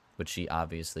Florence, which she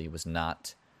obviously was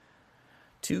not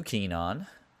too keen on,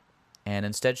 and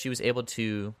instead she was able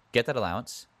to get that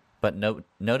allowance, but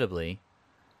notably,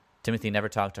 Timothy never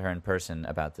talked to her in person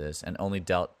about this and only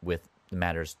dealt with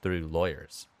matters through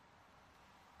lawyers.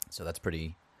 So that's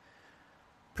pretty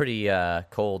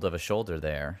cold of a shoulder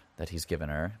there that he's given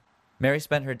her. Mary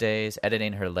spent her days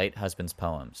editing her late husband's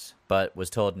poems, but was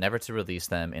told never to release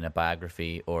them in a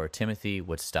biography or Timothy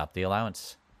would stop the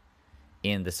allowance.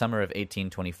 In the summer of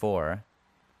 1824,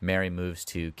 Mary moves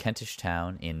to Kentish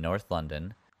Town in North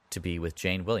London to be with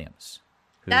Jane Williams.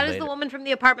 That is the woman from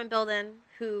the apartment building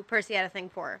who Percy had a thing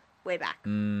for way back.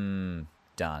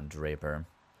 Don Draper.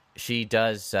 she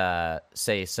does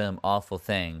say some awful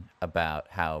thing about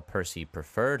how Percy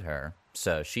preferred her,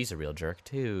 so she's a real jerk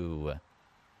too.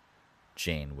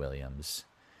 Jane Williams.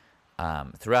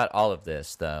 Throughout all of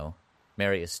this, though,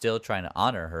 Mary is still trying to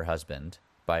honor her husband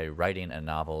by writing a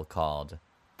novel called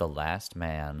The Last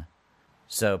Man.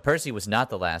 So Percy was not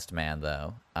the last man,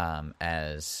 though,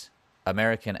 as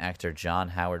American actor John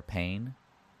Howard Payne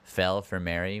fell for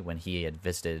Mary when he had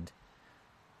visited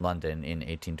London in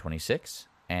 1826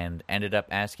 and ended up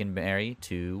asking Mary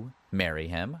to marry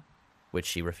him, which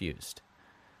she refused.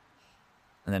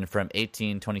 And then from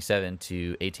 1827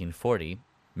 to 1840,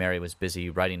 Mary was busy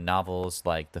writing novels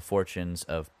like The Fortunes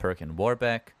of Perkin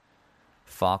Warbeck,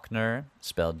 Faulkner,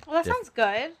 spelled Well, that sounds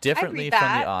good. differently I'd read from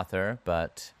that. the author,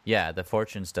 but yeah, The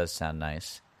Fortunes does sound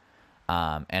nice.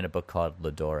 And a book called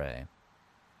L'Adore.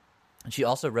 She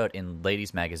also wrote in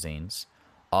ladies' magazines,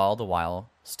 all the while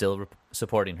still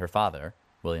supporting her father,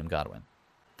 William Godwin.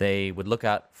 They would look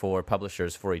out for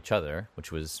publishers for each other,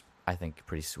 which was, I think,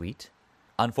 pretty sweet.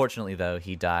 Unfortunately, though,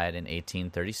 he died in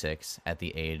 1836 at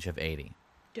the age of 80.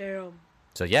 Damn.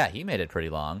 So yeah, he made it pretty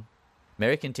long.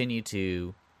 Mary continued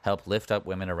to help lift up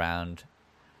women around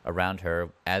her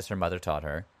as her mother taught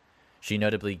her. She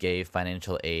notably gave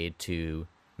financial aid to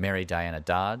Mary Diana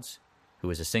Dodds, who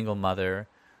was a single mother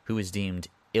who was deemed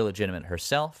illegitimate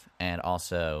herself and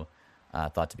also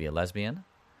thought to be a lesbian.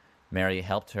 Mary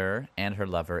helped her and her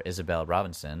lover, Isabel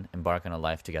Robinson, embark on a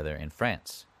life together in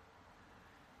France.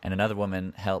 And another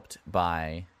woman helped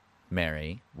by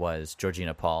Mary was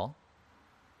Georgina Paul,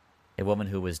 a woman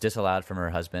who was disallowed from her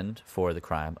husband for the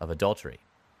crime of adultery.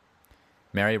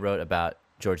 Mary wrote about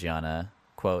Georgiana,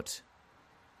 quote,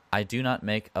 "I do not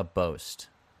make a boast.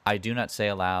 I do not say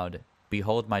aloud,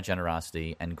 'Behold my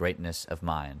generosity and greatness of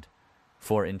mind.'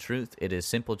 For in truth it is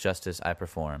simple justice I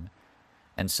perform,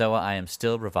 and so I am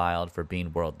still reviled for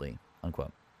being worldly."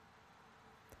 Unquote.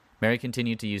 Mary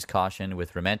continued to use caution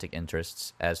with romantic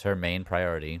interests, as her main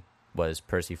priority was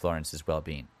Percy Florence's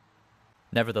well-being.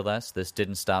 Nevertheless, this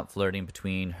didn't stop flirting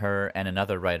between her and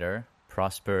another writer,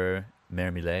 Prosper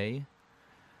Mermillet.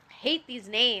 I hate these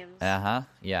names.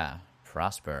 Yeah,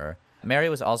 Prosper. Mary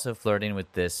was also flirting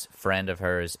with this friend of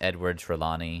hers, Edward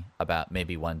Trelawney, about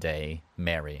maybe one day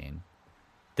marrying.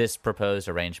 This proposed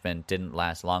arrangement didn't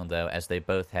last long, though, as they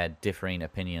both had differing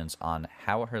opinions on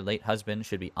how her late husband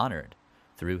should be honored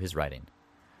through his writing.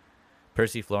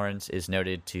 Percy Florence is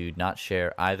noted to not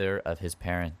share either of his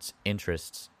parents'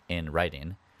 interests in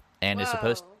writing, and is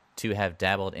supposed to have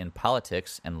dabbled in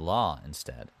politics and law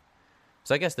instead.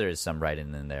 So I guess there is some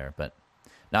writing in there, but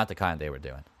not the kind they were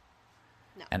doing.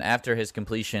 No. And after his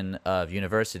completion of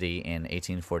university in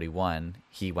 1841,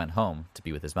 he went home to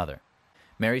be with his mother.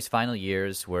 Mary's final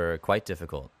years were quite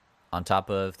difficult. On top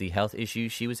of the health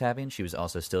issues she was having, she was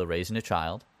also still raising a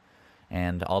child,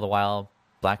 and all the while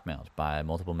blackmailed by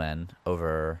multiple men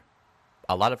over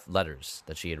a lot of letters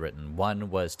that she had written. One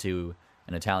was to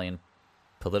an Italian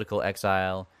political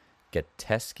exile,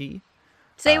 Gatteschi.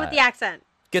 Say it with the accent.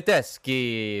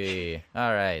 Gatteschi.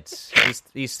 All right.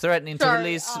 He's threatening to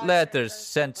release letters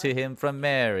sent to him from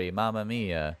Mary. Mamma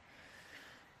mia.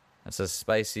 That's a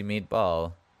spicy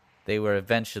meatball. They were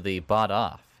eventually bought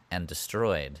off and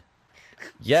destroyed.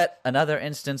 Yet another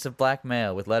instance of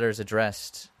blackmail with letters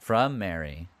addressed from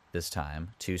Mary, this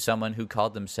time, to someone who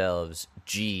called themselves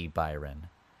G. Byron,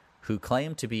 who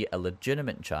claimed to be a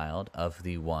legitimate child of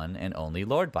the one and only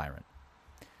Lord Byron.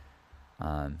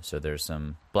 So there's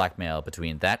some blackmail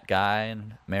between that guy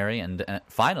and Mary. And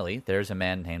finally, there's a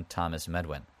man named Thomas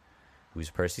Medwin,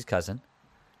 who's Percy's cousin,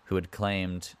 who had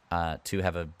claimed to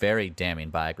have a very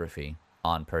damning biography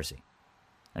on Percy.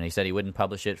 And he said he wouldn't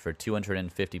publish it for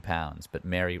 £250, but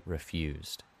Mary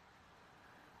refused.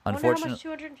 I wonder how much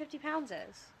 250 pounds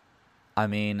is. I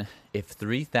mean, if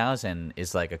 3,000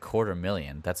 is like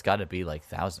 $250,000, that's got to be like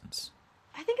thousands.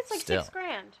 I think it's like Still.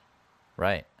 $6,000.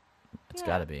 Right. It's Yeah.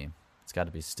 got to be. It's got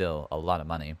to be still a lot of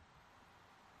money.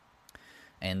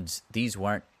 And these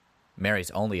weren't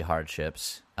Mary's only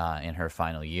hardships in her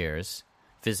final years.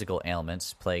 Physical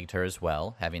ailments plagued her as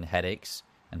well, having headaches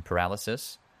and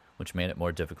paralysis, which made it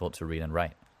more difficult to read and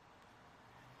write.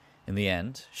 In the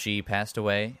end, she passed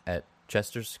away at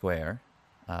Chester Square,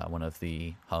 one of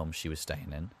the homes she was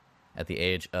staying in, at the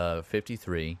age of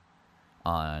 53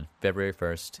 on February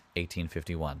 1st,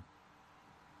 1851.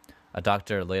 A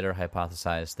doctor later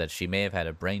hypothesized that she may have had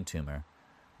a brain tumor,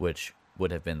 which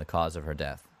would have been the cause of her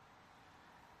death.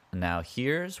 Now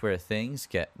here's where things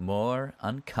get more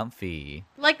uncomfy.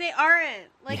 Like they aren't.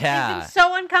 Like Yeah. they've been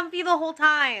so uncomfy the whole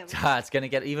time. It's going to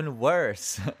get even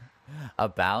worse.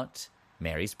 About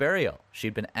Mary's burial.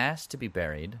 She'd been asked to be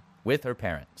buried with her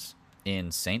parents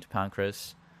in St.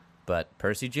 Pancras, but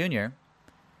Percy Jr.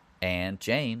 and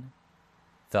Jane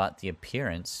thought the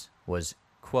appearance was,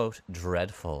 quote,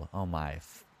 dreadful. Oh my.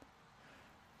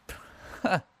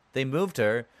 They moved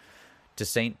her to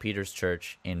St. Peter's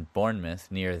Church in Bournemouth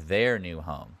near their new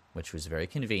home, which was very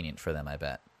convenient for them, I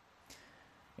bet.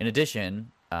 In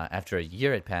addition, after a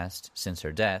year had passed since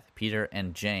her death, Peter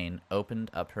and Jane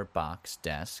opened up her box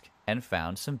desk and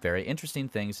found some very interesting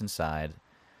things inside.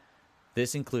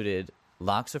 This included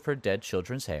locks of her dead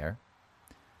children's hair,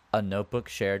 a notebook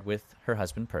shared with her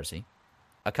husband Percy,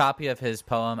 a copy of his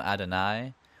poem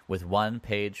Adonai with one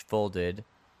page folded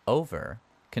over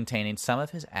containing some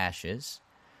of his ashes,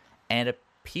 and a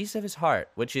piece of his heart,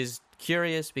 which is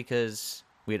curious because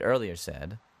we had earlier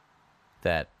said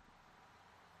that,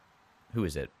 who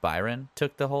is it, Byron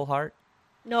took the whole heart?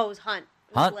 No, it was Hunt.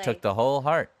 Hunt took the whole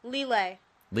heart.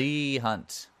 Leigh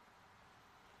Hunt.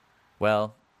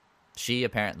 Well, she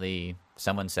apparently,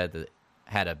 someone said that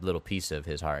had a little piece of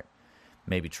his heart,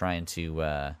 maybe trying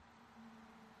to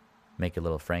make a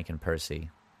little Frank and Percy,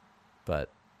 but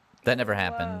that never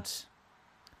happened.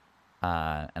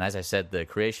 And as I said, the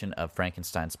creation of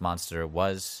Frankenstein's monster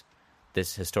was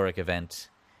this historic event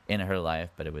in her life,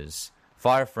 but it was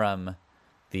far from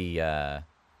the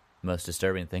most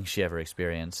disturbing thing she ever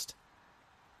experienced.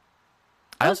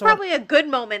 That was probably a good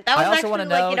moment. That was actually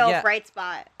a bright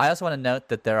spot. I also want to note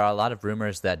that there are a lot of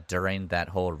rumors that during that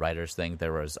whole writers thing,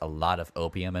 there was a lot of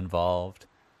opium involved.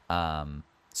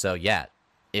 So yeah,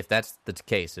 if that's the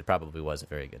case, it probably was a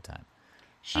very good time.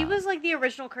 She was like the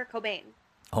original Kurt Cobain.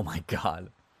 Oh my God.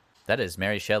 That is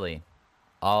Mary Shelley.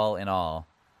 All in all,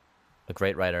 a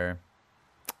great writer.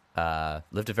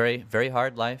 Lived a very, very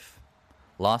hard life.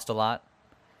 Lost a lot.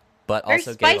 But very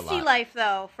also gave a lot. Spicy life,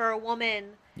 though, for a woman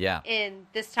in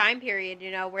this time period,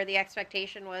 where the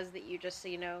expectation was that you just,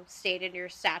 stayed in your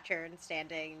stature and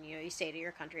standing, and, you stayed at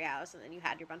your country house, and then you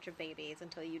had your bunch of babies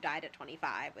until you died at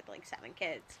 25 with, 7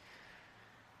 kids.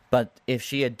 But if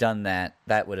she had done that,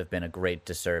 that would have been a great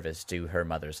disservice to her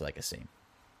mother's legacy.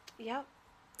 Yep.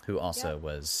 Who also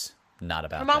was not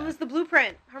about that. Her mom that. was the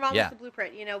blueprint. Was the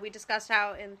blueprint. We discussed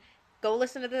how, and go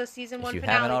listen to the season 1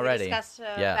 finale. Haven't already. We discussed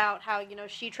about how,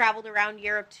 she traveled around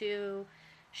Europe too.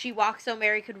 She walked so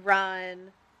Mary could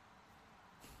run.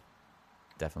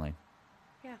 Definitely.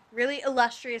 Yeah. Really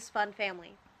illustrious, fun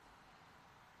family.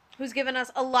 Who's given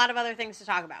us a lot of other things to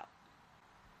talk about.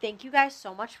 Thank you guys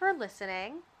so much for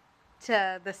listening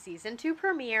to the season 2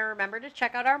 premiere. Remember to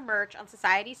check out our merch on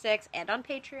Society 6 and on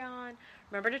Patreon.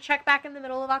 Remember to check back in the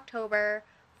middle of October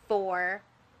for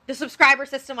the subscriber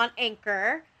system on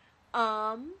Anchor.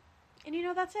 And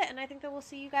that's it. And I think that we'll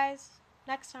see you guys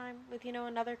next time with,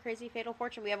 another crazy Fatal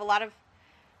Fortune. We have a lot of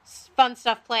fun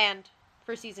stuff planned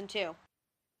for season 2.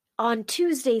 On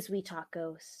Tuesdays, we talk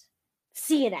ghosts.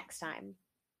 See you next time.